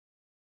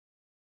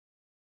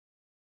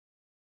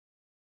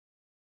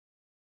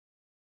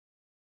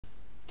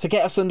To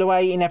get us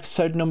underway in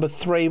episode number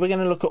 3, we're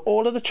going to look at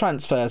all of the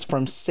transfers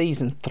from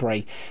season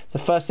 3. The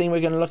first thing we're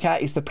going to look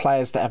at is the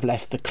players that have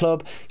left the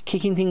club,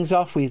 kicking things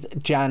off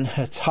with Jan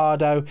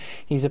Hurtado.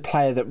 He's a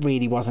player that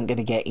really wasn't going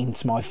to get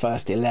into my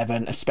first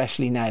 11,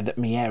 especially now that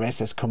Mieres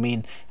has come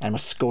in and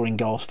was scoring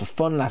goals for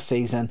fun last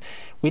season.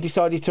 We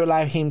decided to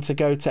allow him to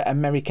go to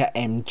America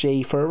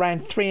MG for around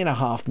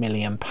 £3.5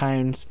 million.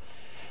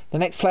 The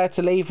next player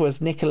to leave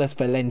was Nicolas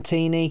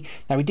Valentini.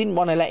 Now, we didn't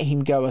want to let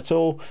him go at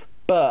all,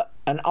 but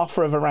an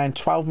offer of around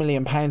 £12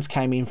 million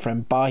came in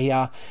from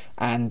Bahia,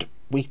 and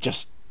we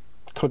just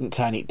couldn't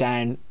turn it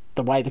down.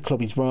 The way the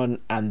club is run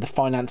and the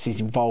finances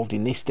involved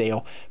in this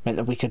deal meant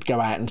that we could go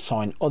out and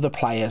sign other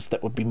players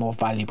that would be more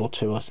valuable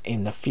to us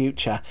in the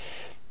future.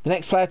 The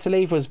next player to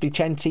leave was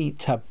Vicente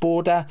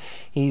Taborda.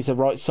 He's a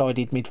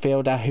right-sided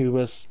midfielder who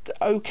was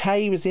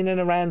okay, he was in and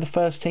around the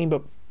first team,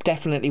 but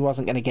definitely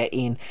wasn't going to get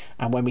in,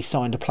 and when we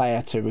signed a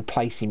player to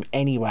replace him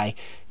anyway,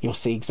 you'll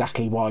see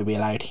exactly why we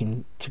allowed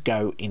him to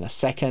go in a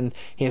second.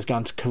 He has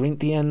gone to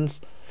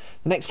Corinthians.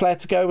 The next player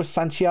to go was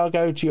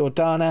Santiago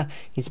Giordana.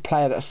 He's a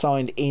player that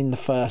signed in the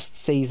first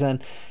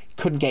season,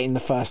 couldn't get in the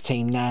first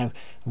team now,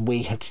 and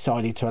we have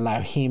decided to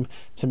allow him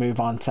to move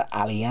on to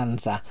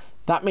Alianza.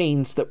 That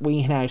means that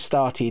we now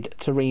started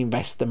to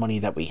reinvest the money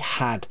that we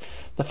had.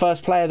 The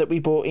first player that we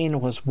bought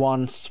in was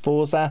Juan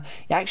Sforza.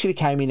 He actually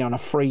came in on a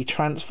free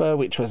transfer,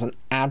 which was an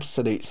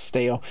absolute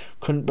steal.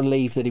 Couldn't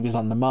believe that he was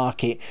on the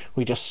market.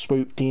 We just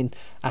swooped in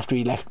after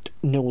he left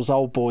Newell's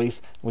Old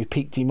Boys. We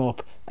picked him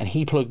up and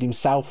he plugged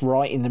himself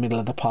right in the middle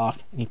of the park,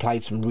 and he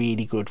played some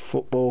really good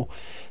football.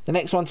 The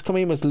next one to come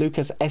in was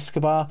Lucas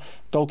Escobar.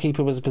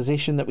 Goalkeeper was a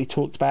position that we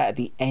talked about at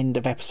the end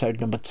of episode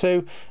number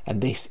 2,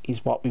 and this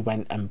is what we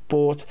went and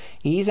bought.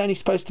 He is only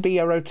supposed to be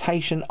a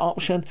rotation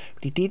option,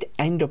 but he did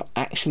end up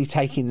actually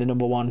taking the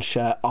number 1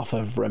 shirt off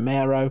of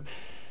Romero.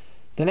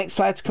 The next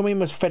player to come in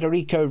was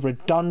Federico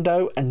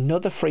Redondo,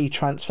 another free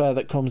transfer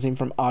that comes in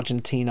from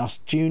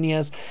Argentinos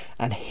Juniors,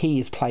 and he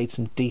has played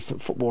some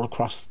decent football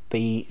across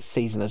the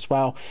season as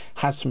well.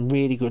 Has some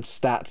really good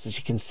stats, as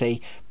you can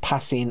see,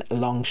 passing,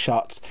 long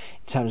shots.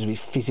 In terms of his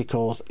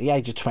physicals, at the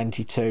age of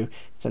 22,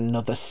 it's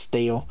another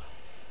steal.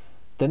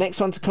 The next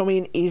one to come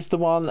in is the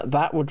one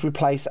that would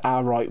replace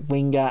our right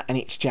winger, and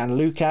it's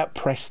Gianluca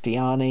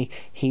Prestiani.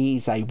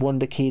 He's a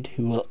wonder kid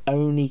who will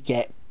only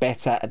get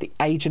better. At the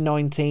age of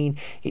 19,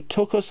 it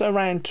took us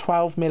around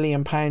 £12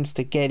 million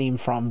to get him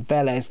from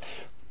Vélez,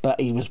 but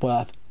he was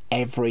worth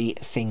every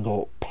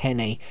single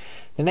penny.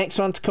 The next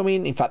one to come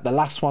in fact the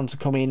last one to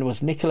come in,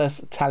 was Nicolas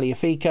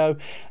Tagliafico,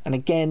 and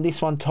again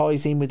this one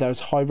ties in with those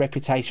high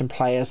reputation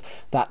players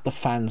that the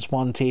fans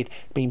wanted.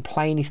 Been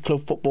playing his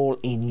club football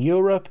in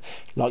Europe,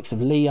 likes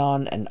of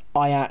Lyon and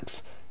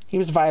Ajax. He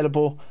was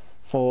available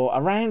for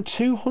around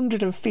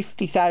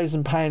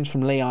 £250,000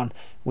 from Lyon.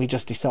 We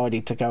just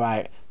decided to go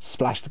out,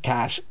 splash the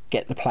cash,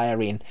 get the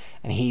player in,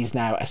 and he's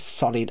now a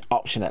solid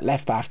option at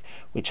left back,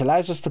 which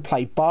allows us to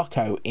play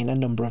Barco in a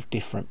number of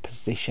different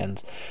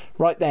positions.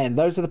 Right then,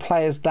 those are the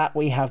players that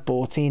we have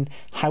bought in.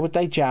 How would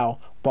they gel?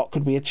 What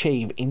could we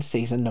achieve in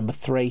season number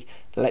 3?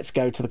 Let's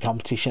go to the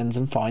competitions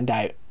and find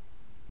out.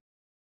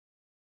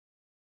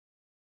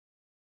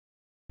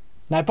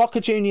 Now,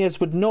 Boca Juniors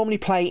would normally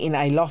play in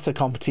a lot of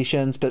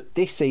competitions, but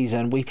this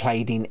season we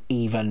played in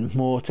even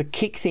more. To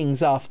kick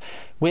things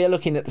off, we're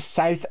looking at the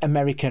South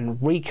American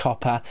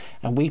Recopa,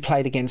 and we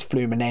played against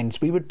Fluminense.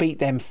 We would beat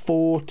them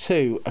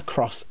 4-2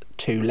 across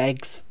 2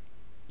 legs.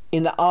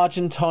 In the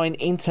Argentine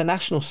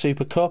International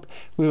Super Cup,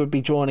 we would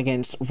be drawn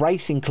against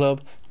Racing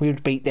Club. We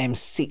would beat them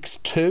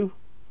 6-2.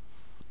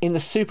 In the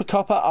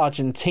Supercopa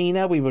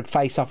Argentina, we would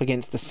face off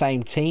against the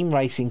same team,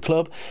 Racing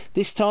Club.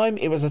 This time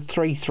it was a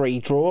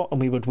 3-3 draw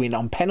and we would win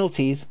on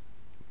penalties.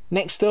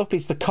 Next up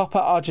is the Copa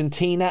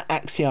Argentina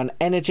Acción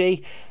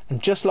Energy, and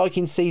just like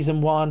in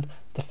season 1,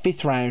 the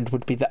 5th round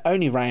would be the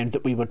only round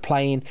that we would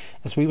play in,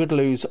 as we would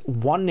lose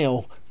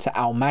 1-0 to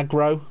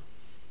Almagro.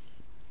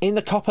 In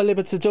the Copa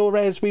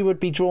Libertadores, we would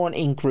be drawn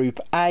in Group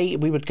A.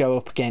 We would go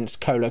up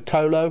against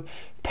Colo-Colo,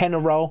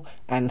 Penarol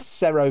and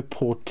Cerro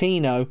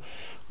Porteño.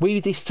 We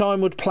this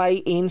time would play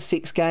in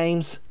 6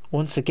 games.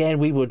 Once again,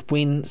 we would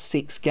win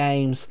 6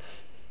 games.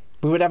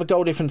 We would have a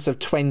goal difference of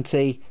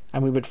 20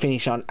 and we would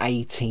finish on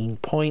 18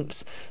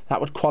 points. That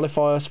would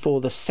qualify us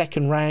for the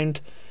 2nd round,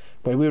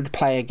 where we would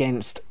play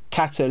against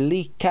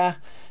Católica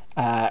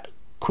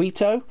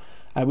Quito.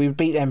 We would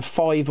beat them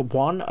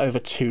 5-1 over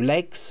 2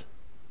 legs.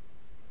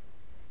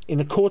 In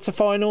the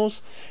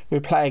quarterfinals, we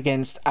would play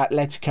against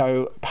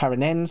Atlético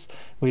Paranaense.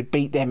 We'd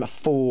beat them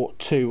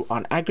 4-2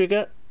 on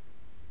aggregate.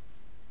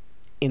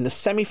 In the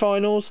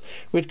semi-finals,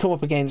 we'd come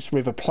up against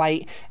River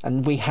Plate,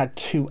 and we had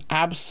 2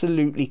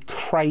 absolutely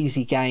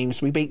crazy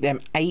games. We beat them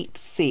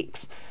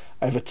 8-6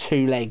 over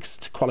 2 legs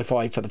to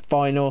qualify for the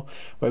final,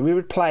 where we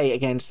would play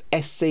against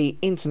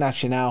SC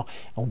Internacional,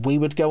 and we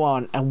would go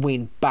on and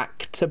win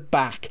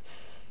back-to-back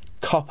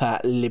Copa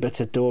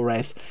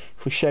Libertadores.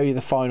 If we show you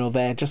the final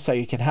there, just so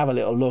you can have a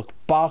little look,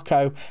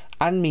 Barco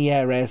and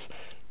Mieres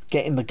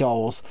getting the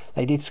goals.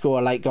 They did score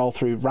a late goal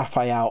through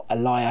Rafael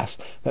Elias,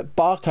 but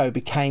Barco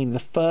became the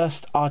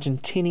first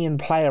Argentinian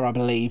player, I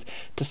believe,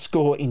 to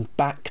score in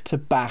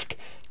back-to-back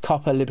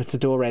Copa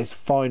Libertadores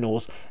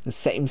finals and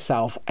set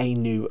himself a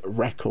new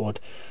record.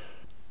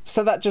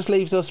 So that just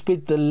leaves us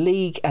with the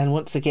league, and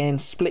once again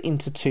split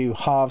into two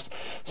halves.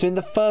 So in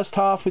the first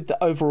half, with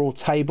the overall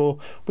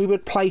table, we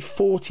would play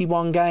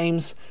 41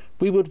 games,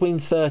 we would win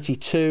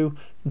 32,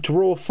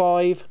 draw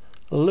 5,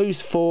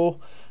 lose 4,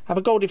 have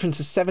a goal difference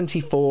of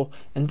 74,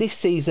 and this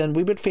season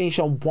we would finish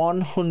on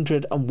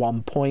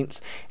 101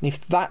 points. And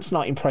if that's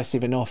not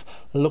impressive enough,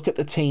 look at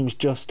the teams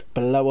just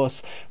below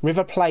us.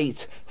 River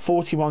Plate,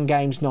 41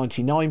 games,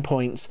 99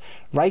 points.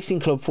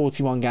 Racing Club,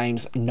 41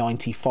 games,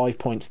 95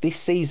 points. This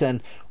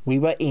season we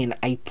were in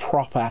a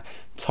proper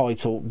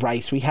title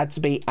race. We had to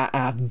be at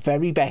our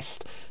very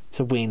best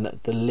to win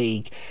the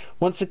league.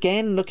 Once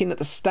again, looking at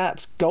the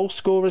stats, goal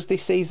scorers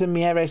this season,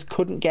 Mieres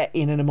couldn't get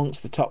in and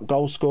amongst the top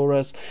goal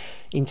scorers.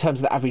 In terms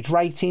of the average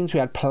ratings,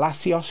 we had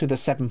Palacios with a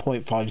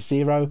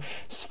 7.50,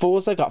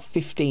 Sforza got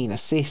 15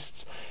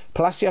 assists,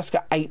 Palacios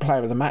got 8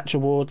 Player of the Match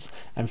awards,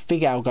 and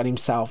Figueroa got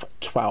himself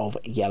 12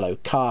 yellow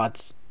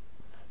cards.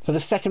 For the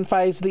second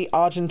phase of the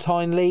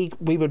Argentine League,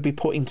 we would be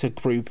put into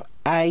Group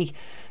A.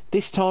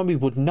 This time we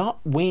would not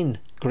win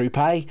Group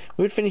A.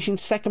 We would finish in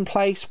second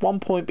place, 1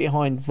 point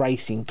behind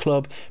Racing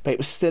Club, but it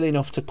was still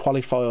enough to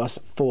qualify us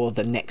for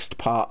the next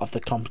part of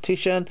the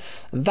competition,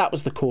 and that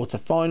was the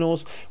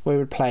quarter-finals, where we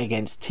would play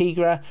against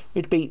Tigre.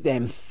 We'd beat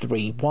them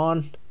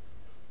 3-1.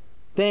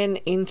 Then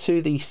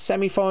into the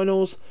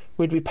semi-finals,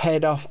 we'd be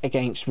paired off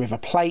against River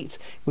Plate.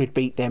 We'd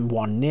beat them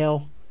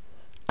 1-0.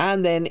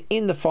 And then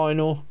in the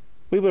final,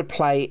 we would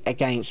play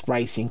against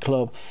Racing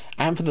Club,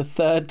 and for the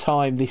third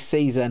time this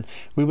season,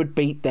 we would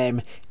beat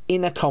them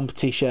in a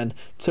competition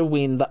to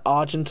win the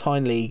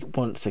Argentine League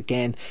once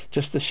again.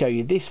 Just to show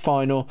you this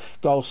final,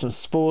 goals from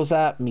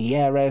Sforza,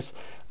 Mieres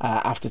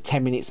after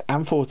 10 minutes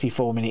and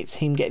 44 minutes,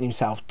 him getting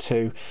himself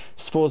 2.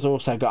 Sforza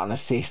also got an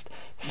assist.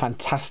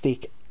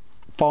 Fantastic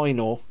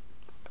final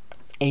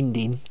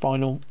ending,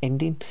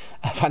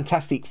 a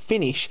fantastic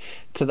finish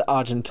to the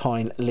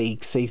Argentine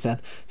League season.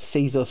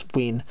 Sees us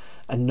win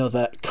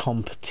another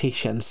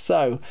competition.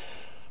 So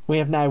we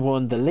have now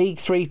won the league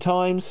 3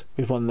 times.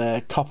 We've won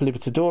the Copa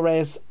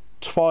Libertadores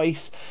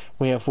twice.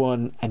 We have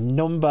won a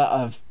number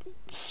of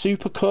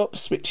Super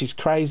Cups, which is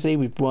crazy.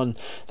 We've won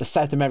the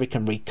South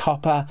American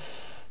Recopa.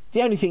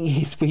 The only thing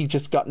is we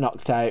just got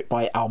knocked out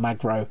by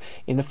Almagro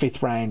in the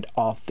 5th round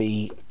of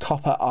the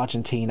Copa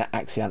Argentina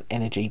Acción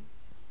Energy.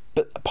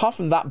 But apart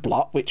from that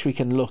blot, which we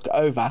can look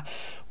over,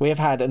 we have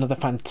had another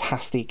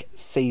fantastic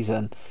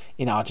season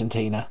in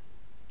Argentina.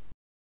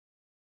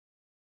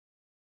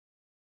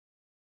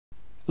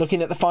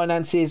 Looking at the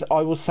finances,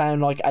 I will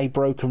sound like a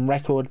broken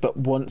record, but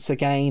once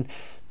again,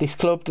 this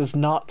club does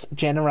not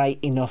generate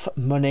enough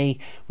money.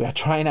 We are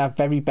trying our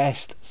very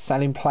best,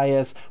 selling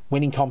players,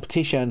 winning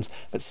competitions,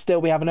 but still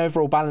we have an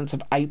overall balance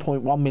of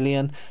 8.1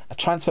 million, a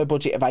transfer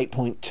budget of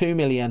 8.2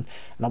 million,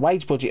 and a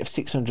wage budget of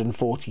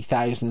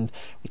 640,000,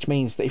 which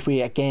means that if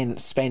we again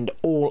spend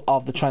all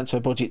of the transfer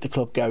budget, the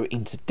club go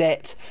into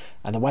debt,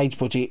 and the wage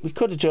budget we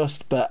could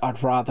adjust, but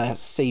I'd rather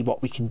see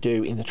what we can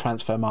do in the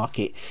transfer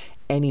market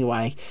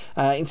anyway.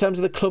 In terms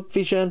of the club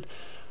vision,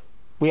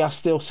 we are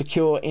still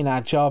secure in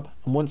our job,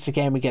 and once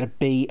again we get a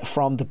B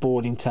from the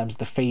board in terms of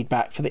the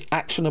feedback. For the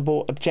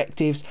actionable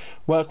objectives,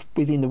 work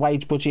within the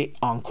wage budget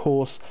on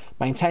course,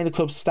 maintain the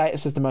club's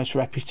status as the most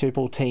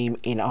reputable team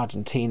in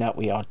Argentina,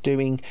 we are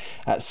doing,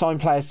 sign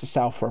players to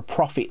sell for a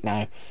profit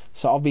now.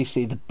 So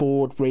obviously the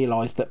board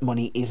realised that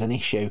money is an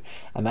issue,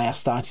 and they are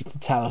starting to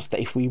tell us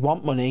that if we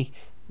want money,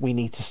 we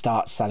need to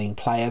start selling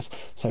players.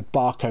 So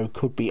Barco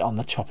could be on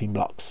the chopping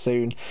block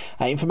soon.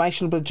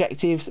 Informational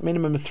objectives,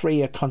 minimum of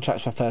 3-year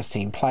contracts for first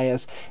team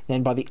players.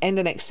 Then by the end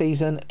of next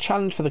season,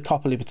 challenge for the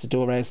Copa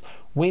Libertadores,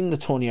 win the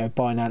Torneo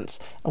Binance,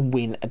 and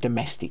win a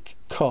domestic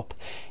cup.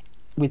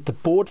 With the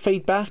board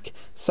feedback,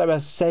 so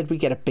as said, we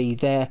get a B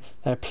there.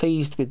 They're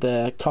pleased with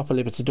the Copa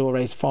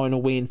Libertadores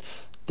final win,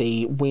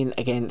 the win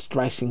against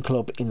Racing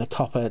Club in the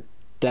Copa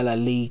de la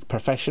Liga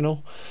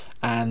Professional,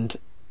 and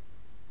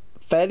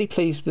fairly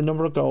pleased with the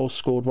number of goals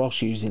scored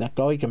whilst using a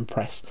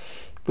Gegenpress.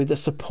 With the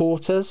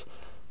supporters,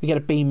 we get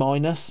a B-.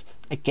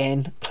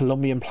 Again,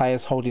 Colombian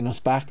players holding us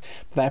back,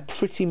 but they're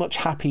pretty much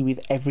happy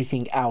with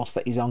everything else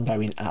that is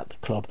ongoing at the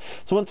club.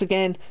 So once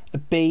again, a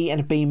B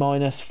and a B-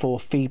 for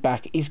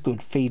feedback is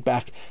good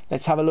feedback.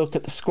 Let's have a look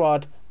at the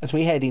squad as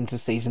we head into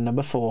season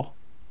number 4.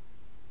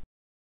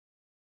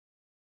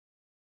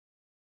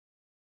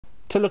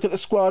 To look at the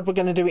squad, we're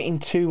going to do it in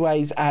 2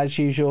 ways as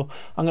usual.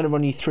 I'm going to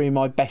run you through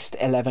my best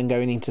 11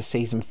 going into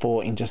season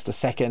 4 in just a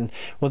second.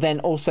 We'll then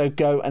also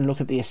go and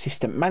look at the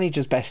assistant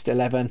manager's best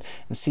 11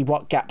 and see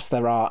what gaps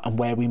there are and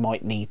where we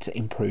might need to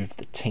improve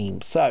the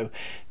team. So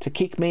to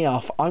kick me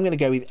off, I'm going to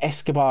go with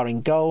Escobar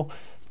in goal,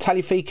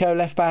 Talifico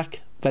left back,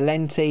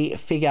 Valenti,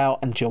 Figueroa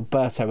and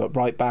Gilberto at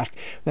right back.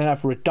 Then I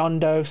have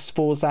Redondo,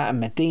 Sforza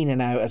and Medina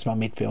now as my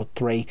midfield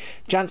 3.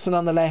 Jansen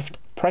on the left,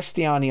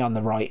 Prestiani on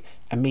the right,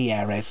 and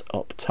Mieres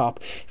up top.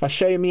 If I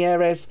show you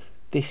Mieres,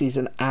 This is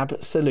an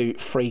absolute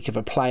freak of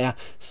a player,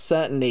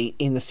 certainly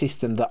in the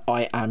system that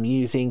I am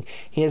using.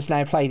 He has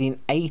now played in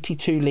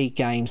 82 league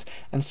games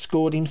and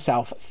scored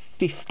himself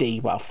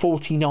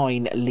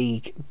 49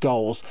 league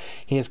goals.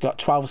 He has got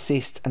 12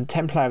 assists and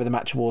 10 Player of the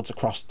Match awards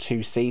across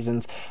 2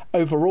 seasons.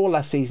 Overall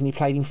last season he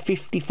played in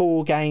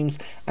 54 games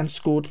and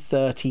scored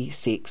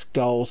 36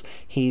 goals.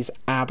 He's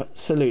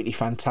absolutely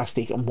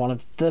fantastic and one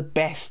of the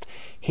best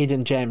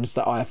hidden gems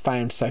that I have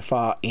found so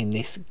far in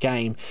this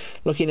game.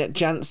 Looking at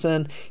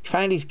Janssen, he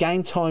found his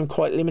game time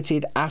quite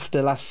limited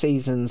after last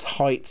season's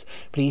height,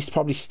 but he's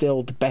probably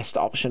still the best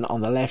option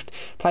on the left.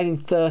 Played in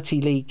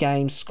 30 league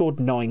games, scored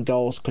 9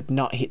 goals, could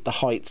not hit the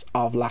heights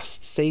of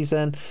last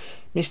season.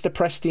 Mr.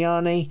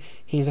 Prestiani,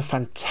 he's a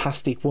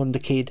fantastic wonder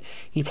kid.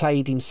 He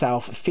played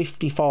himself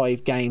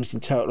 55 games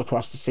in total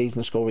across the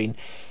season, scoring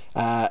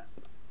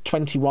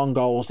 21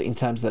 goals in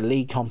terms of the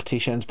league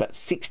competitions, but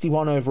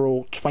 61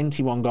 overall,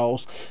 21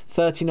 goals,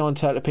 39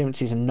 total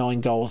appearances and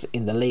 9 goals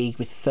in the league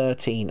with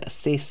 13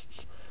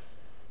 assists.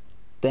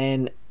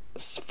 Then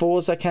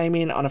Sforza came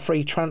in on a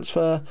free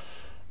transfer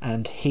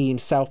and he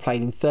himself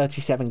played in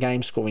 37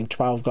 games, scoring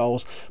 12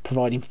 goals,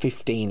 providing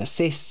 15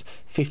 assists,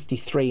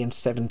 53 and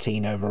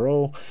 17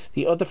 overall.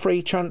 The other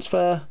free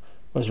transfer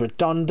was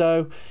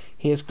Redondo.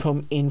 He has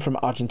come in from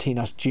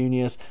Argentina's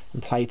juniors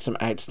and played some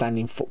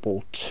outstanding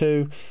football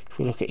too. If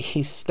we look at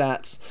his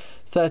stats,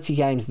 30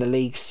 games in the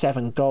league,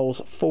 7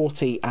 goals,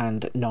 40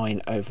 and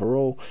 9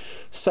 overall.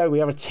 So we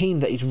have a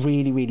team that is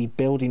really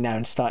building now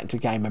and starting to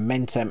gain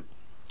momentum.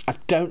 I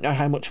don't know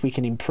how much we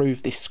can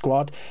improve this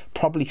squad.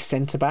 Probably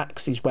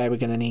centre-backs is where we're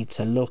going to need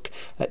to look.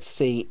 Let's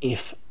see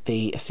if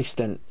the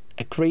assistant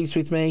agrees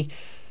with me.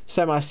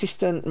 So my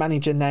assistant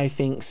manager now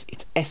thinks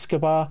it's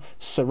Escobar,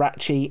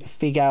 Sirachi,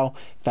 Figel,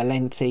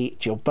 Valenti,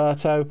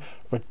 Gilberto,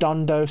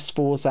 Redondo,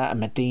 Sforza and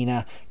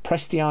Medina,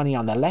 Prestiani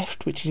on the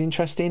left, which is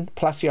interesting,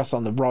 Palacios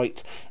on the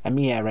right and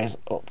Mieres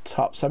up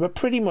top. So we're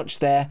pretty much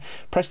there.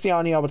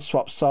 Prestiani I would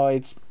swap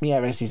sides.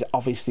 Mieres is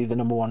obviously the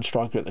 #1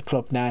 striker at the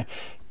club now.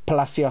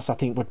 Palacios I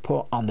think would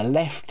put on the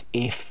left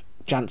if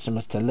Janssen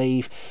was to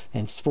leave.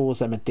 Then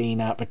Sforza,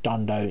 Medina,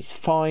 Redondo is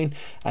fine.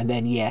 And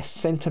then yes,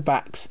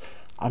 centre-backs,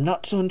 I'm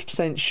not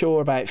 100% sure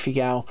about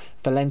Figel.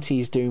 Valenti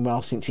is doing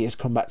well since he has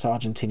come back to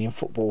Argentinian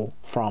football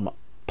from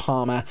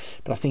Parma,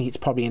 but I think it's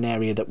probably an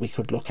area that we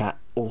could look at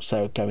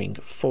also going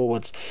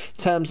forwards. In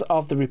terms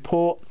of the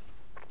report,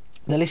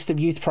 the list of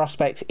youth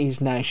prospects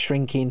is now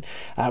shrinking.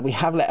 We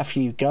have let a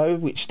few go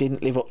which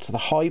didn't live up to the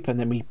hype, and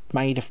then we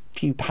made a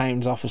few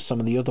pounds off of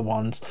some of the other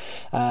ones.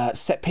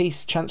 Set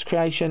piece chance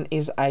creation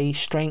is a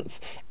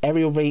strength.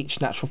 Aerial reach,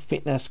 natural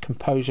fitness,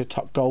 composure,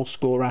 top goal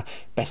scorer,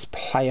 best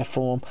player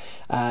form.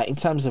 In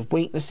terms of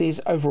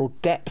weaknesses, overall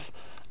depth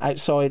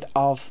outside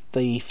of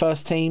the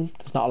first team,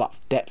 there's not a lot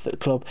of depth at the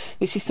club.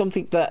 This is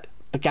something that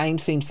the game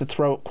seems to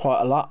throw up quite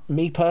a lot.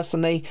 Me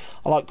personally,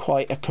 I like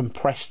quite a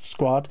compressed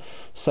squad,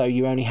 so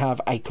you only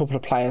have a couple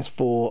of players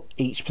for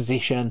each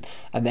position,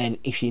 and then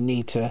if you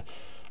need to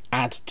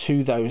add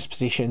to those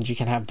positions, you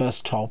can have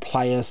versatile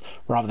players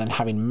rather than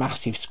having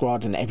massive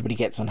squad and everybody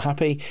gets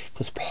unhappy,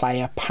 because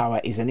player power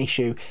is an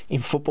issue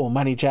in Football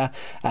Manager.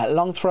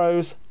 Long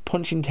throws,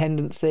 punching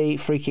tendency,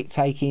 free kick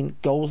taking,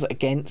 goals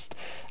against.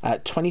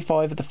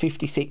 25 of the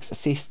 56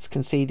 assists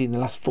conceded in the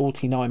last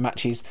 49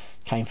 matches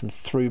came from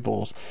through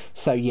balls.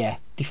 So yeah,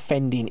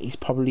 defending is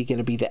probably going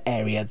to be the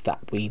area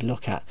that we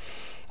look at.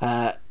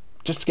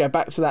 Just to go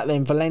back to that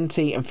then,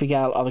 Valenti and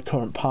Figel are the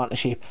current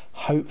partnership.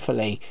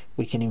 Hopefully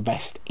we can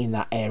invest in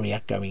that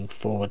area going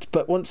forward.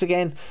 But once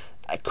again,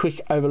 a quick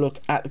overlook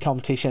at the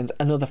competitions.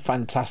 Another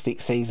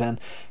fantastic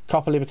season.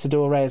 Copa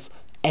Libertadores,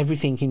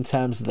 everything in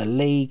terms of the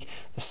league,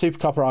 the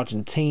Supercopa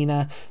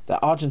Argentina, the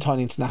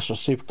Argentine International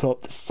Super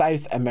Cup, the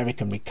South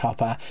American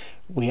Recopa.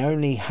 We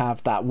only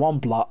have that one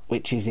blot,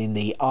 which is in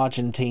the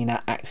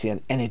Argentina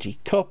Axion Energy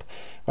Cup,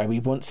 where we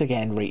once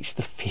again reached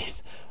the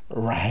 5th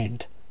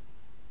round.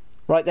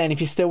 Right then,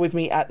 if you're still with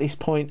me at this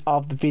point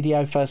of the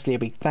video, firstly a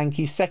big thank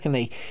you.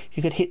 Secondly, if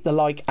you could hit the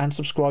like and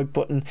subscribe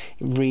button,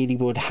 it really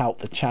would help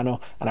the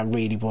channel and I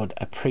really would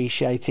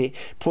appreciate it.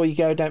 Before you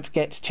go, don't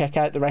forget to check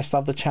out the rest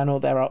of the channel.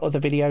 There are other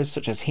videos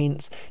such as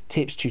hints,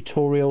 tips,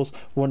 tutorials,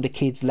 Wonder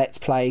Kids, Let's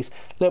Plays,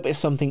 a little bit of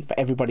something for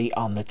everybody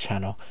on the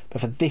channel.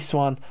 But for this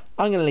one,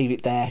 I'm going to leave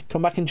it there.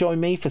 Come back and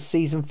join me for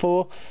season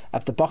 4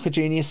 of the Boca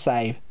Juniors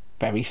Save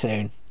very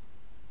soon.